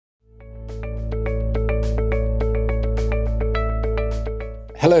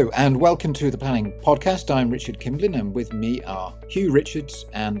Hello and welcome to the Planning Podcast. I'm Richard Kimblin and with me are Hugh Richards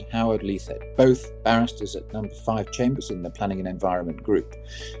and Howard Leithhead, both barristers at number 5 Chambers in the Planning and Environment Group.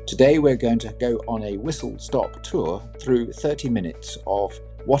 Today we're going to go on a whistle-stop tour through 30 minutes of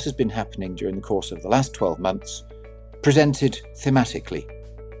what has been happening during the course of the last 12 months, presented thematically.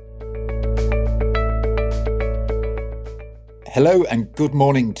 Hello and good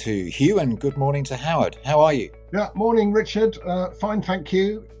morning to Hugh and good morning to Howard. How are you? Yeah, morning, Richard. Fine, thank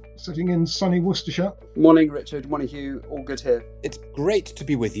you. Sitting in sunny Worcestershire. Morning, Richard. Morning, Hugh. All good here. It's great to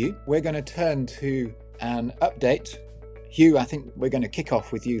be with you. We're going to turn to an update. Hugh, I think we're going to kick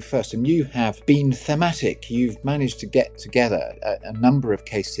off with you first. And you have been thematic. You've managed to get together a number of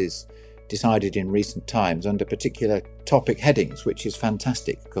cases decided in recent times under particular topic headings, which is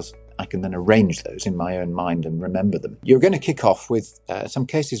fantastic because I can then arrange those in my own mind and remember them. You're going to kick off with some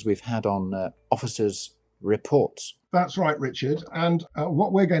cases we've had on officers' reports. That's right, Richard. And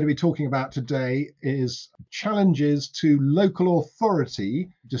what we're going to be talking about today is challenges to local authority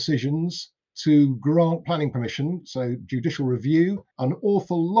decisions to grant planning permission, so judicial review. An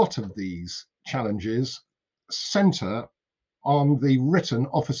awful lot of these challenges centre on the written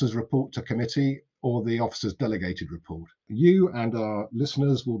officer's report to committee or the officer's delegated report. You and our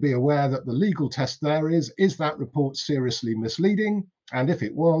listeners will be aware that the legal test there is that report seriously misleading? And if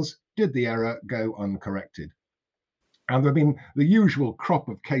it was, did the error go uncorrected? And there have been the usual crop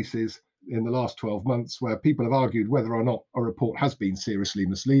of cases in the last 12 months where people have argued whether or not a report has been seriously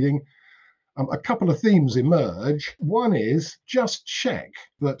misleading. A couple of themes emerge. One is just check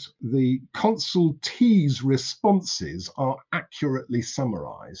that the consultee's responses are accurately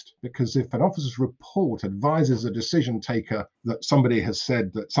summarised, because if an officer's report advises a decision taker that somebody has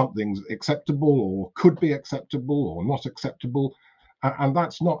said that something's acceptable or could be acceptable or not acceptable, and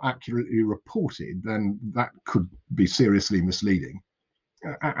that's not accurately reported, then that could be seriously misleading.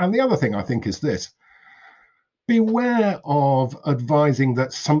 And the other thing I think is this. Beware of advising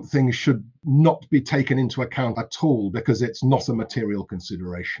that something should not be taken into account at all because it's not a material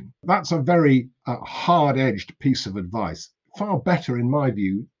consideration. That's a very hard-edged piece of advice. Far better, in my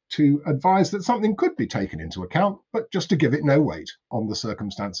view, to advise that something could be taken into account, but just to give it no weight on the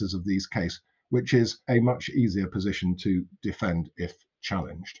circumstances of these cases, which is a much easier position to defend if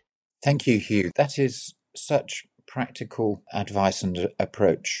challenged. Thank you, Hugh. That is such practical advice and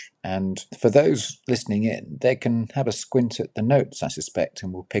approach. And for those listening in, they can have a squint at the notes, I suspect,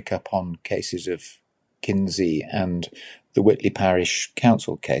 and will pick up on cases of Kinsey and the Whitley Parish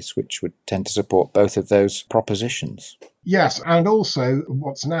Council case, which would tend to support both of those propositions. Yes, and also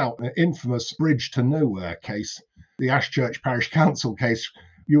what's now an infamous Bridge to Nowhere case, the Ashchurch Parish Council case.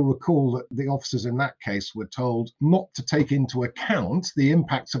 You'll recall that the officers in that case were told not to take into account the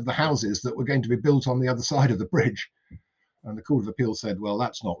impacts of the houses that were going to be built on the other side of the bridge. And the Court of Appeal said, well,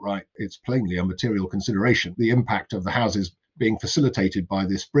 that's not right. It's plainly a material consideration. The impact of the houses being facilitated by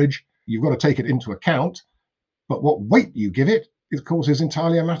this bridge, you've got to take it into account. But what weight you give it, of course, is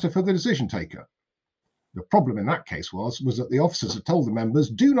entirely a matter for the decision taker. The problem in that case was that the officers had told the members,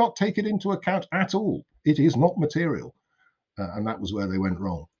 do not take it into account at all. It is not material. And that was where they went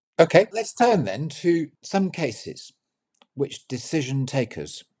wrong. Okay, let's turn then to some cases which decision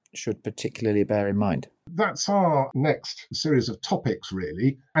takers should particularly bear in mind. That's our next series of topics,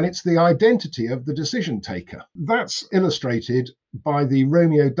 really, and it's the identity of the decision taker. That's illustrated by the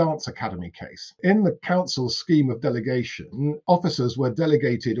Romeo Dance Academy case. In the council's scheme of delegation, officers were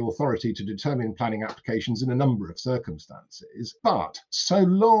delegated authority to determine planning applications in a number of circumstances, but so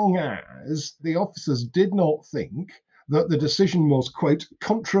long as the officers did not think that the decision was, quote,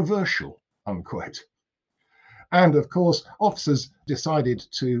 controversial, unquote. And of course, officers decided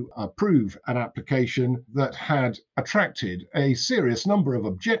to approve an application that had attracted a serious number of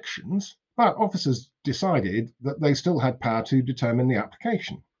objections, but officers decided that they still had power to determine the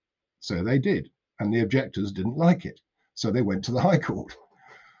application. So they did, and the objectors didn't like it. So they went to the High Court,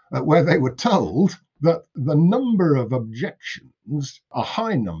 where they were told that the number of objections, a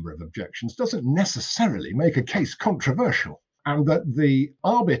high number of objections, doesn't necessarily make a case controversial, and that the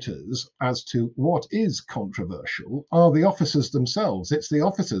arbiters as to what is controversial are the officers themselves. It's the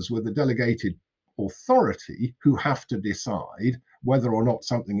officers with the delegated authority who have to decide whether or not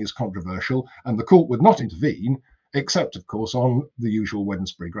something is controversial, and the court would not intervene, except, of course, on the usual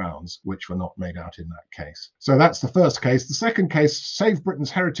Wednesbury grounds, which were not made out in that case. So that's the first case. The second case, Save Britain's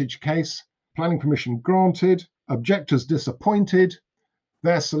Heritage case. Planning permission granted, objectors disappointed,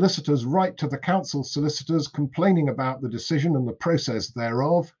 their solicitors write to the council solicitors complaining about the decision and the process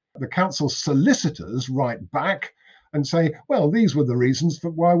thereof. The council solicitors write back and say, well, these were the reasons for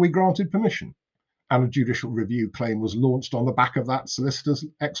why we granted permission. and a judicial review claim was launched on the back of that solicitor's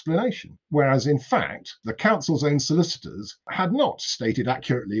explanation. Whereas, in fact, the council's own solicitors had not stated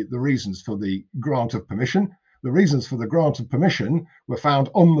accurately the reasons for the grant of permission. The reasons for the grant of permission were found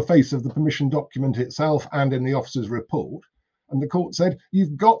on the face of the permission document itself and in the officer's report. And the court said,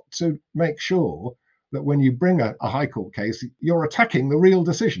 you've got to make sure that when you bring a High Court case, you're attacking the real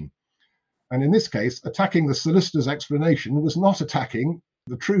decision. And in this case, attacking the solicitor's explanation was not attacking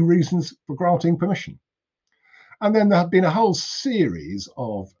the true reasons for granting permission. And then there have been a whole series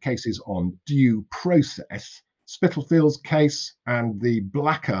of cases on due process. Spitalfield's case and the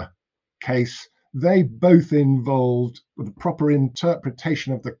Blacker case, they both involved the proper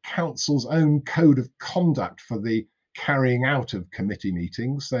interpretation of the council's own code of conduct for the carrying out of committee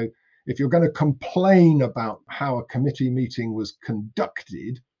meetings. So if you're going to complain about how a committee meeting was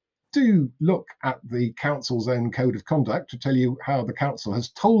conducted, do look at the council's own code of conduct to tell you how the council has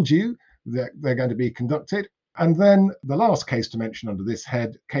told you that they're going to be conducted. And then the last case to mention under this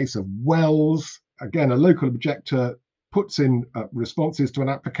head, case of Wells. Again, a local objector puts in responses to an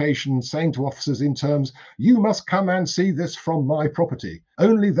application saying to officers in terms, you must come and see this from my property.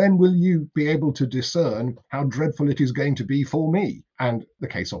 Only then will you be able to discern how dreadful it is going to be for me. And the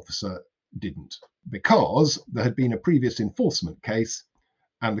case officer didn't, because there had been a previous enforcement case.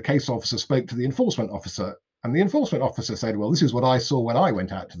 And the case officer spoke to the enforcement officer, and the enforcement officer said, well, this is what I saw when I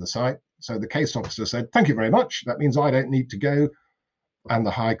went out to the site. So the case officer said, thank you very much. That means I don't need to go. And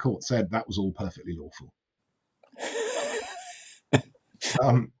the High Court said that was all perfectly lawful.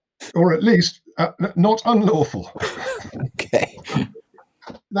 Or at least not unlawful. Okay.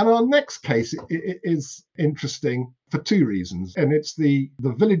 Then our next case is interesting for two reasons, and it's the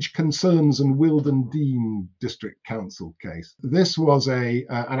Village Concerns and Wilden Dean District Council case. This was an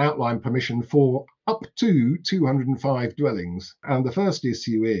outline permission for up to 205 dwellings, and the first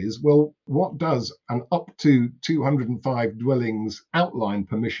issue is, well, what does an up to 205 dwellings outline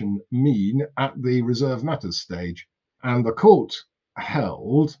permission mean at the reserve matters stage? And the court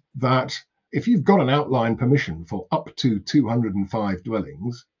held that if you've got an outline permission for up to 205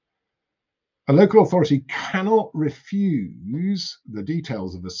 dwellings, a local authority cannot refuse the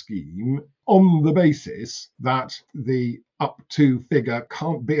details of a scheme on the basis that the up to figure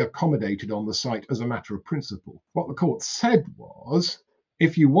can't be accommodated on the site as a matter of principle. What the court said was,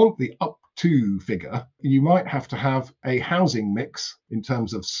 if you want the up to figure, you might have to have a housing mix in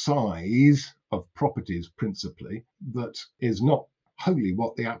terms of size of properties principally that is not wholly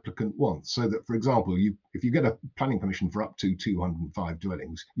what the applicant wants. So that, for example, if you get a planning permission for up to 205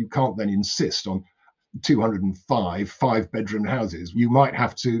 dwellings, you can't then insist on 205 five-bedroom houses. You might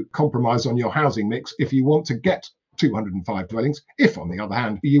have to compromise on your housing mix if you want to get 205 dwellings. If, on the other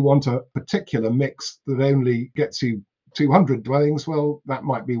hand, you want a particular mix that only gets you 200 dwellings, well, that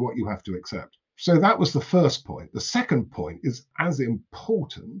might be what you have to accept. So that was the first point. The second point is as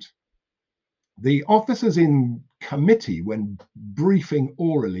important. The officers in committee, when briefing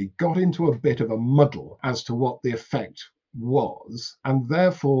orally, got into a bit of a muddle as to what the effect was, and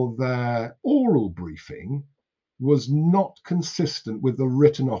therefore their oral briefing was not consistent with the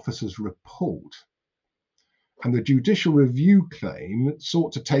written officer's report. And the judicial review claim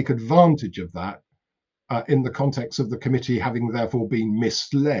sought to take advantage of that in the context of the committee having therefore been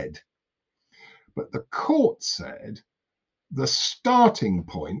misled. But the court said the starting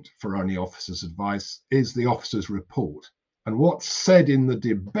point for any officer's advice is the officer's report. And what's said in the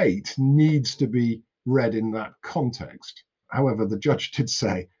debate needs to be read in that context. However, the judge did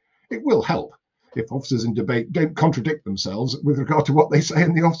say it will help if officers in debate don't contradict themselves with regard to what they say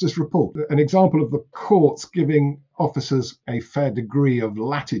in the officer's report. An example of the courts giving officers a fair degree of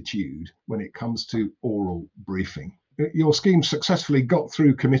latitude when it comes to oral briefing. Your scheme successfully got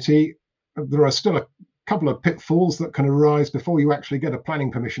through committee. There are still a couple of pitfalls that can arise before you actually get a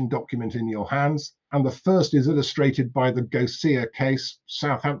planning permission document in your hands. And the first is illustrated by the Gosia case,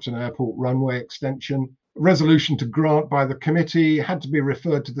 Southampton Airport runway extension. Resolution to grant by the committee had to be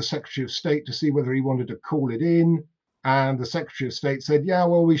referred to the Secretary of State to see whether he wanted to call it in. And the Secretary of State said, yeah,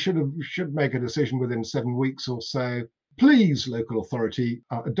 well, we should make a decision within 7 weeks or so. Please, local authority,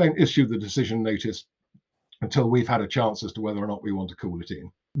 don't issue the decision notice until we've had a chance as to whether or not we want to call it in.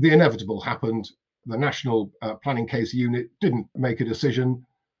 The inevitable happened. The National Planning Case Unit didn't make a decision,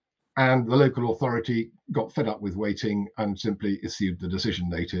 and the local authority got fed up with waiting and simply issued the decision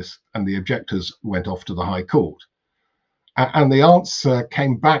notice, and the objectors went off to the High Court. And the answer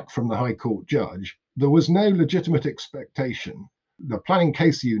came back from the High Court judge. There was no legitimate expectation. The Planning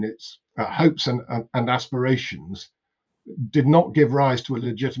Case Unit's hopes and aspirations did not give rise to a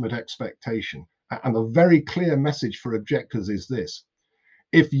legitimate expectation. And the very clear message for objectors is this: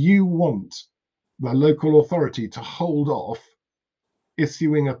 if you want the local authority to hold off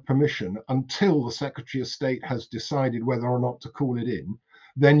issuing a permission until the Secretary of State has decided whether or not to call it in,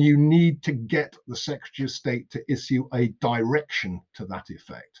 then you need to get the Secretary of State to issue a direction to that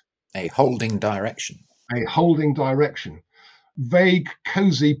effect. A holding direction. A holding direction. Vague,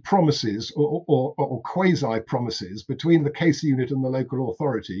 cosy promises or quasi-promises between the case unit and the local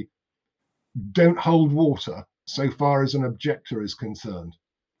authority don't hold water so far as an objector is concerned.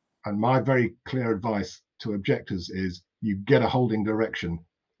 And my very clear advice to objectors is you get a holding direction.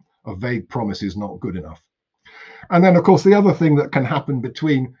 A vague promise is not good enough. And then, of course, the other thing that can happen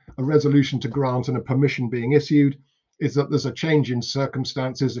between a resolution to grant and a permission being issued is that there's a change in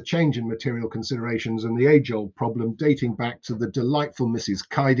circumstances, a change in material considerations, and the age-old problem dating back to the delightful Mrs.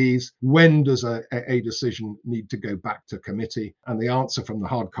 Kaides. When does a decision need to go back to committee? And the answer from the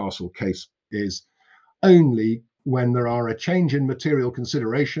Hardcastle case is only when there are a change in material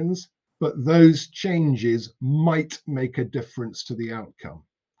considerations, but those changes might make a difference to the outcome.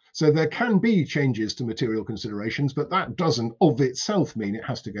 So there can be changes to material considerations, but that doesn't of itself mean it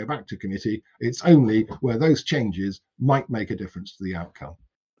has to go back to committee. It's only where those changes might make a difference to the outcome.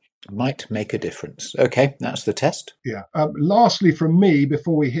 Might make a difference. Okay, that's the test. Yeah. Lastly, from me,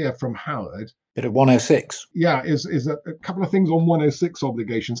 before we hear from Howard, bit of 106. Yeah, is a couple of things on 106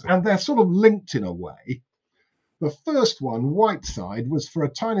 obligations, and they're sort of linked in a way. The first one, Whiteside, was for a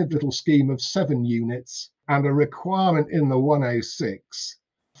tiny little scheme of 7 units and a requirement in the 106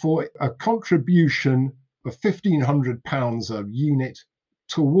 for a contribution of £1,500 a unit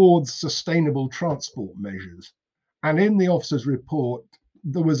towards sustainable transport measures. And in the officer's report,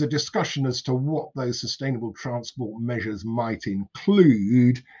 there was a discussion as to what those sustainable transport measures might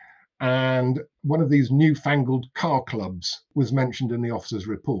include. And one of these newfangled car clubs was mentioned in the officer's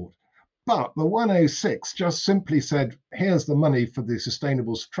report. But the 106 just simply said, here's the money for the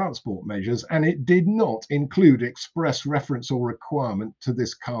sustainable transport measures, and it did not include express reference or requirement to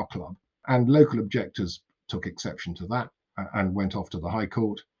this car club. And local objectors took exception to that and went off to the High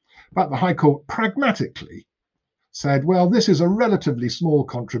Court. But the High Court pragmatically said, well, this is a relatively small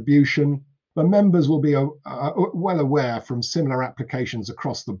contribution. The members will be well aware from similar applications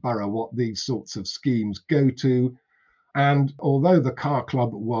across the borough what these sorts of schemes go to. And although the car club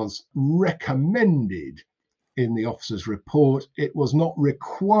was recommended in the officer's report, it was not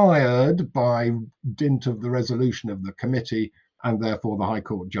required by dint of the resolution of the committee, and therefore the High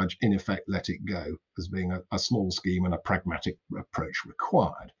Court judge in effect let it go as being a small scheme and a pragmatic approach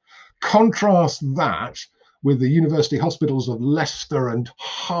required. Contrast that with the University Hospitals of Leicester and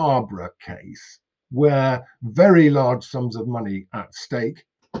Harborough case, where very large sums of money at stake,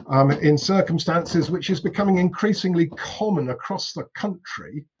 in circumstances which is becoming increasingly common across the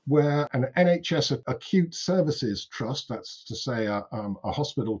country, where an NHS acute services trust, that's to say a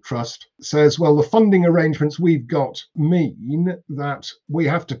hospital trust, says, well, the funding arrangements we've got mean that we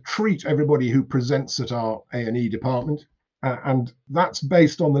have to treat everybody who presents at our A&E department, and that's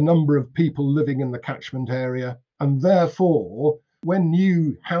based on the number of people living in the catchment area, and therefore when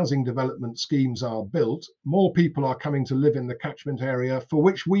new housing development schemes are built, more people are coming to live in the catchment area, for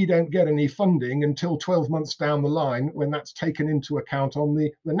which we don't get any funding until 12 months down the line, when that's taken into account on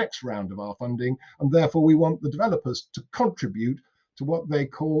the next round of our funding. And therefore, we want the developers to contribute to what they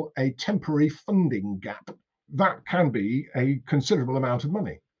call a temporary funding gap. That can be a considerable amount of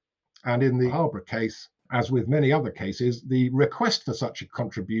money. And in the Harborough case, as with many other cases, the request for such a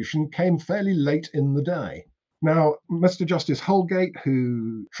contribution came fairly late in the day. Now, Mr. Justice Holgate,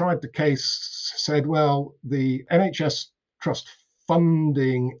 who tried the case, said, well, the NHS Trust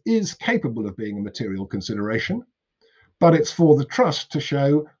funding is capable of being a material consideration, but it's for the Trust to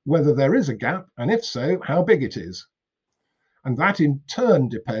show whether there is a gap, and if so, how big it is. And that in turn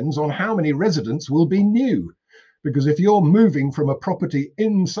depends on how many residents will be new, because if you're moving from a property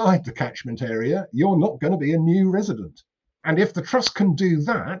inside the catchment area, you're not going to be a new resident. And if the Trust can do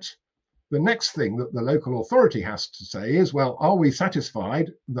that, the next thing that the local authority has to say is, well, are we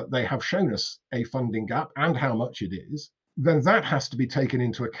satisfied that they have shown us a funding gap and how much it is? Then that has to be taken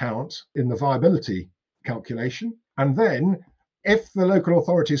into account in the viability calculation. And then if the local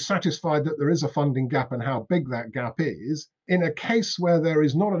authority is satisfied that there is a funding gap and how big that gap is, in a case where there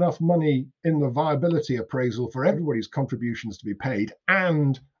is not enough money in the viability appraisal for everybody's contributions to be paid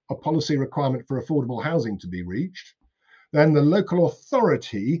and a policy requirement for affordable housing to be reached, then the local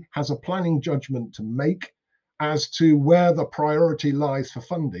authority has a planning judgment to make as to where the priority lies for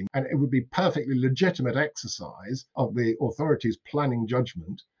funding. And it would be perfectly legitimate exercise of the authority's planning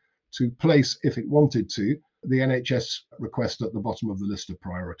judgment to place, if it wanted to, the NHS request at the bottom of the list of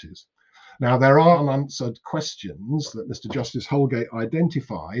priorities. Now, there are unanswered questions that Mr. Justice Holgate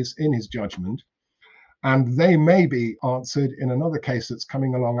identifies in his judgment And they may be answered in another case that's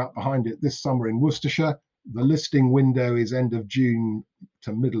coming along up behind it this summer in Worcestershire. The listing window is end of June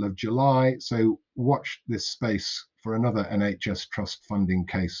to middle of July. So watch this space for another NHS trust funding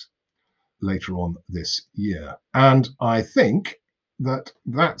case later on this year. And I think that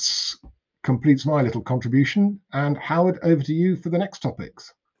completes my little contribution. And Howard, over to you for the next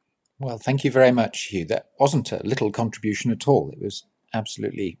topics. Well, thank you very much, Hugh. That wasn't a little contribution at all. It was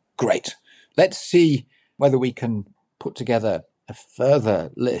absolutely great. Let's see whether we can put together a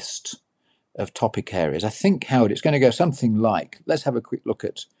further list of topic areas. I think, Howard, it's going to go something like, let's have a quick look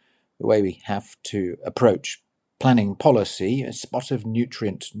at the way we have to approach planning policy, a spot of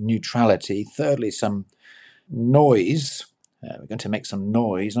nutrient neutrality. Thirdly, some noise. We're going to make some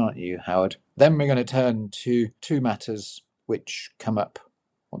noise, aren't you, Howard? Then we're going to turn to two matters which come up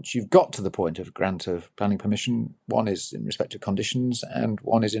once you've got to the point of grant of planning permission. One is in respect of conditions and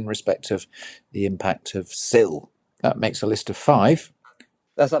one is in respect of the impact of SIL. That makes a list of 5.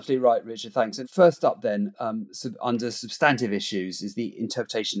 That's absolutely right, Richard. Thanks. And first up then, under substantive issues, is the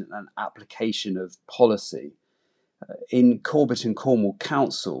interpretation and application of policy. In Corbett and Cornwall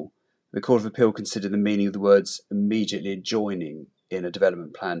Council, the Court of Appeal considered the meaning of the words immediately adjoining in a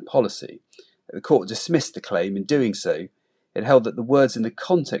development plan policy. The court dismissed the claim. In doing so, it held that the words in the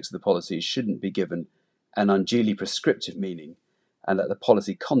context of the policy shouldn't be given an unduly prescriptive meaning and that the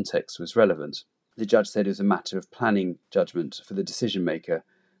policy context was relevant. The judge said it was a matter of planning judgment for the decision maker.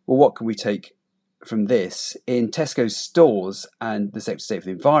 Well, what can we take from this? In Tesco's stores and the Secretary of State for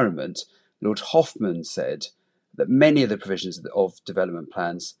the Environment, Lord Hoffman said that many of the provisions of development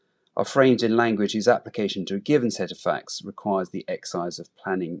plans are framed in language whose application to a given set of facts requires the exercise of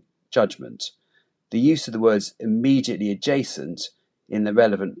planning judgment. The use of the words immediately adjacent in the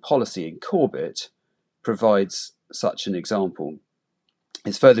relevant policy in Corbett provides such an example.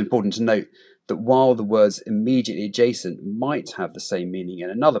 It's further important to note that while the words immediately adjacent might have the same meaning in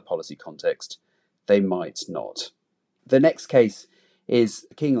another policy context, they might not. The next case is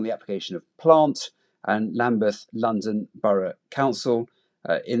King on the application of plant and Lambeth London Borough Council.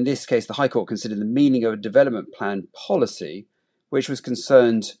 In this case, the High Court considered the meaning of a development plan policy, which was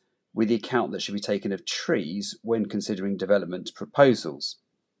concerned with the account that should be taken of trees when considering development proposals.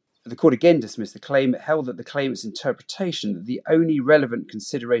 The court again dismissed the claim. It held that the claimant's interpretation that the only relevant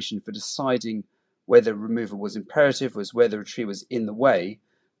consideration for deciding whether removal was imperative was whether a tree was in the way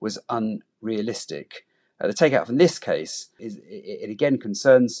was unrealistic. The takeout from this case is it again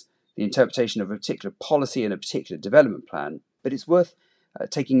concerns the interpretation of a particular policy in a particular development plan, but it's worth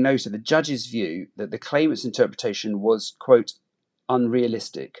taking note of the judge's view that the claimant's interpretation was, quote,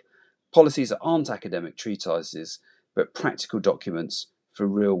 unrealistic. Policies aren't academic treatises, but practical documents for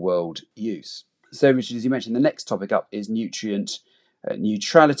real-world use. So, Richard, as you mentioned, the next topic up is nutrient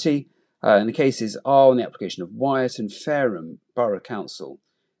neutrality, and the cases are on the application of Wyatt and Fareham Borough Council.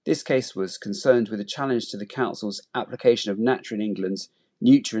 This case was concerned with a challenge to the council's application of Nature in England's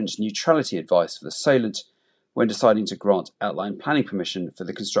nutrient neutrality advice for the Solent when deciding to grant outline planning permission for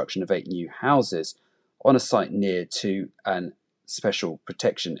the construction of 8 new houses on a site near to an Special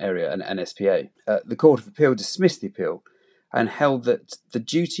Protection Area, an NSPA. The Court of Appeal dismissed the appeal and held that the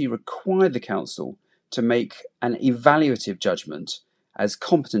duty required the council to make an evaluative judgment as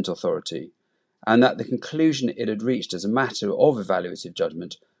competent authority, and that the conclusion it had reached as a matter of evaluative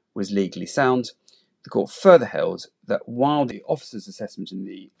judgment was legally sound. The court further held that while the officer's assessment in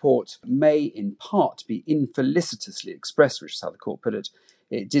the report may in part be infelicitously expressed, which is how the court put it,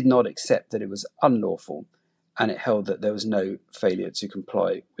 it did not accept that it was unlawful, and it held that there was no failure to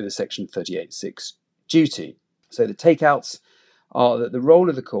comply with a Section 38(6) duty. So the takeouts are that the role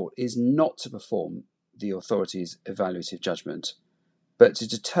of the court is not to perform the authority's evaluative judgment, but to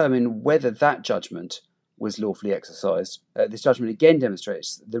determine whether that judgment was lawfully exercised. This judgment again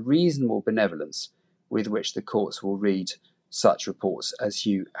demonstrates the reasonable benevolence with which the courts will read such reports, as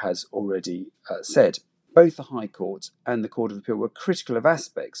Hugh has already said. Both the High Court and the Court of Appeal were critical of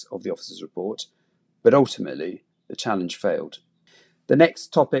aspects of the officer's report, but ultimately the challenge failed. The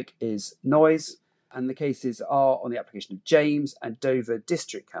next topic is noise, and the cases are on the application of James and Dover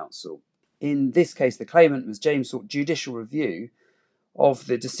District Council. In this case, the claimant, Ms. James, sought judicial review of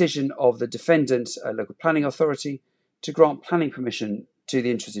the decision of the defendant, a local planning authority, to grant planning permission to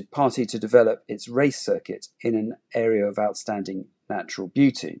the interested party to develop its race circuit in an area of outstanding natural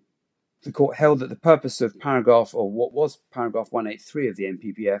beauty. The court held that the purpose of paragraph 183 of the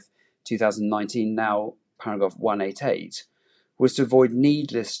NPPF 2019, now paragraph 188, was to avoid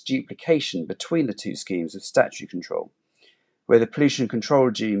needless duplication between the two schemes of statutory control, where the pollution control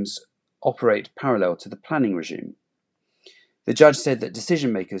regimes operate parallel to the planning regime. The judge said that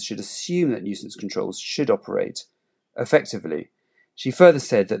decision makers should assume that nuisance controls should operate effectively. She further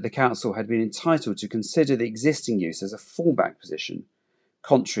said that the council had been entitled to consider the existing use as a fallback position,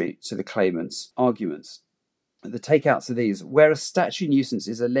 contrary to the claimant's arguments. The takeouts are these: where a statutory nuisance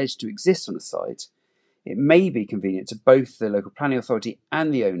is alleged to exist on a site, it may be convenient to both the local planning authority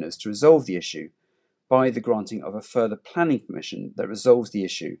and the owners to resolve the issue by the granting of a further planning permission that resolves the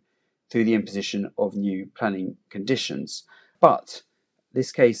issue through the imposition of new planning conditions. But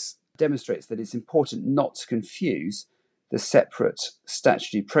this case demonstrates that it's important not to confuse the separate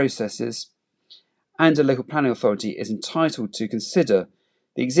statutory processes, and a local planning authority is entitled to consider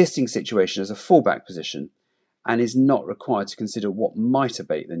the existing situation as a fallback position and is not required to consider what might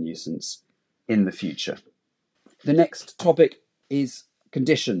abate the nuisance in the future. The next topic is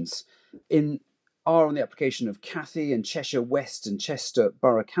conditions. On the application of Cathy and Cheshire West and Chester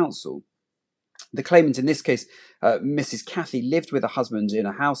Borough Council, the claimant in this case, Mrs. Cathy, lived with her husband in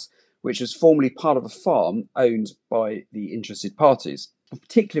a house which was formerly part of a farm owned by the interested parties. Of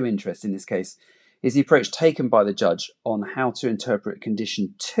particular interest in this case is the approach taken by the judge on how to interpret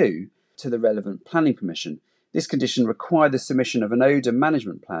Condition 2 to the relevant planning permission. This condition required the submission of an odour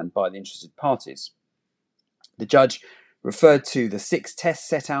management plan by the interested parties. The judge referred to the 6 tests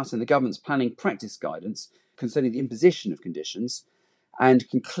set out in the government's planning practice guidance concerning the imposition of conditions and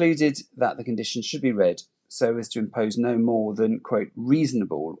concluded that the conditions should be read so as to impose no more than, quote,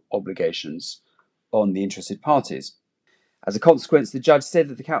 reasonable obligations on the interested parties. As a consequence, the judge said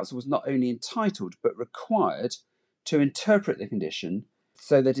that the council was not only entitled but required to interpret the condition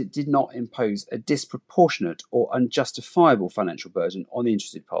so that it did not impose a disproportionate or unjustifiable financial burden on the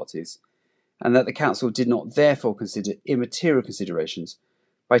interested parties, and that the council did not therefore consider immaterial considerations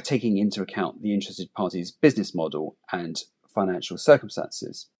by taking into account the interested parties' business model and financial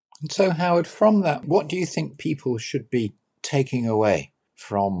circumstances. And so, Howard, from that, what do you think people should be taking away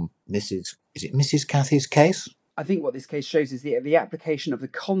from Mrs. Cathy's case? I think what this case shows is the application of the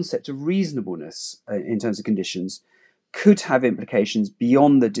concept of reasonableness in terms of conditions could have implications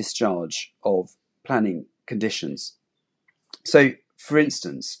beyond the discharge of planning conditions. So, for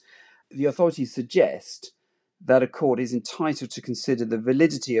instance, the authorities suggest that a court is entitled to consider the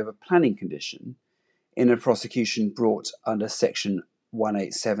validity of a planning condition in a prosecution brought under Section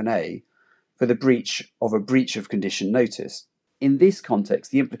 187A for the breach of condition notice. In this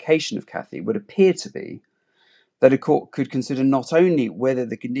context, the implication of Cathy would appear to be that a court could consider not only whether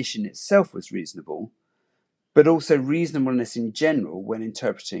the condition itself was reasonable, but also reasonableness in general when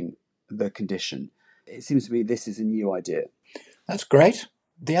interpreting the condition. It seems to me this is a new idea. That's great.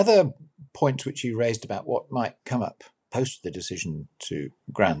 The other point which you raised about what might come up post the decision to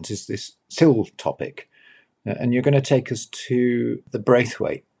grant is this SIL topic. And you're going to take us to the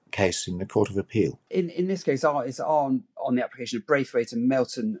Braithwaite case in the Court of Appeal. In this case, it's on the application of Braithwaite and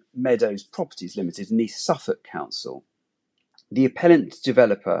Melton Meadows Properties Limited in East Suffolk Council. The appellant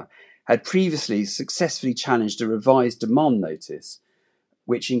developer had previously successfully challenged a revised demand notice,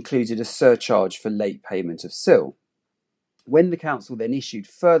 which included a surcharge for late payment of SIL. When the council then issued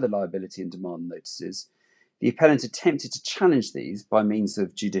further liability and demand notices, the appellant attempted to challenge these by means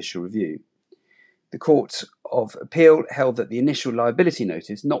of judicial review. The Court of Appeal held that the initial liability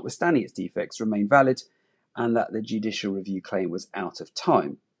notice, notwithstanding its defects, remained valid and that the judicial review claim was out of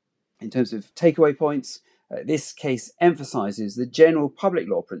time. In terms of takeaway points, this case emphasises the general public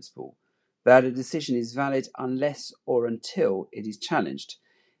law principle that a decision is valid unless or until it is challenged.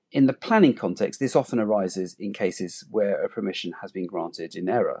 In the planning context, this often arises in cases where a permission has been granted in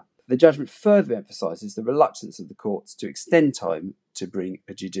error. The judgment further emphasises the reluctance of the courts to extend time to bring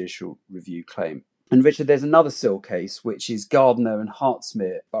a judicial review claim. And Richard, there's another SIL case, which is Gardner and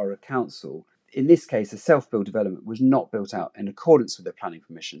Hertsmere Borough Council. In this case, a self-build development was not built out in accordance with the planning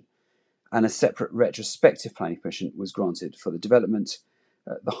permission, and a separate retrospective planning permission was granted for the development.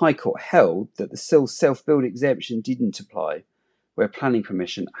 The High Court held that the SIL self-build exemption didn't apply where planning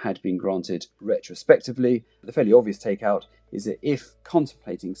permission had been granted retrospectively. The fairly obvious takeout is that if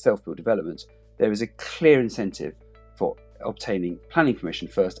contemplating self-build development, there is a clear incentive for obtaining planning permission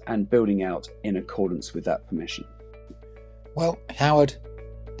first and building out in accordance with that permission. Well, Howard,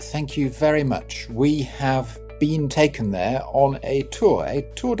 thank you very much. We have been taken there on a tour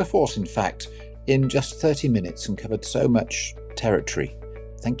de force, in fact, in just 30 minutes and covered so much territory.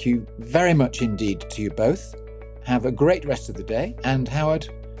 Thank you very much indeed to you both. Have a great rest of the day. And Howard,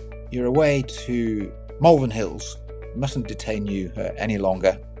 you're away to Malvern Hills. Mustn't detain you any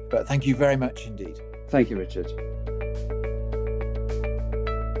longer. But thank you very much indeed. Thank you, Richard.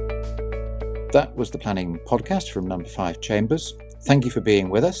 That was the Planning Podcast from Number 5 Chambers. Thank you for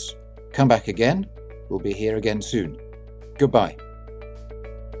being with us. Come back again. We'll be here again soon. Goodbye.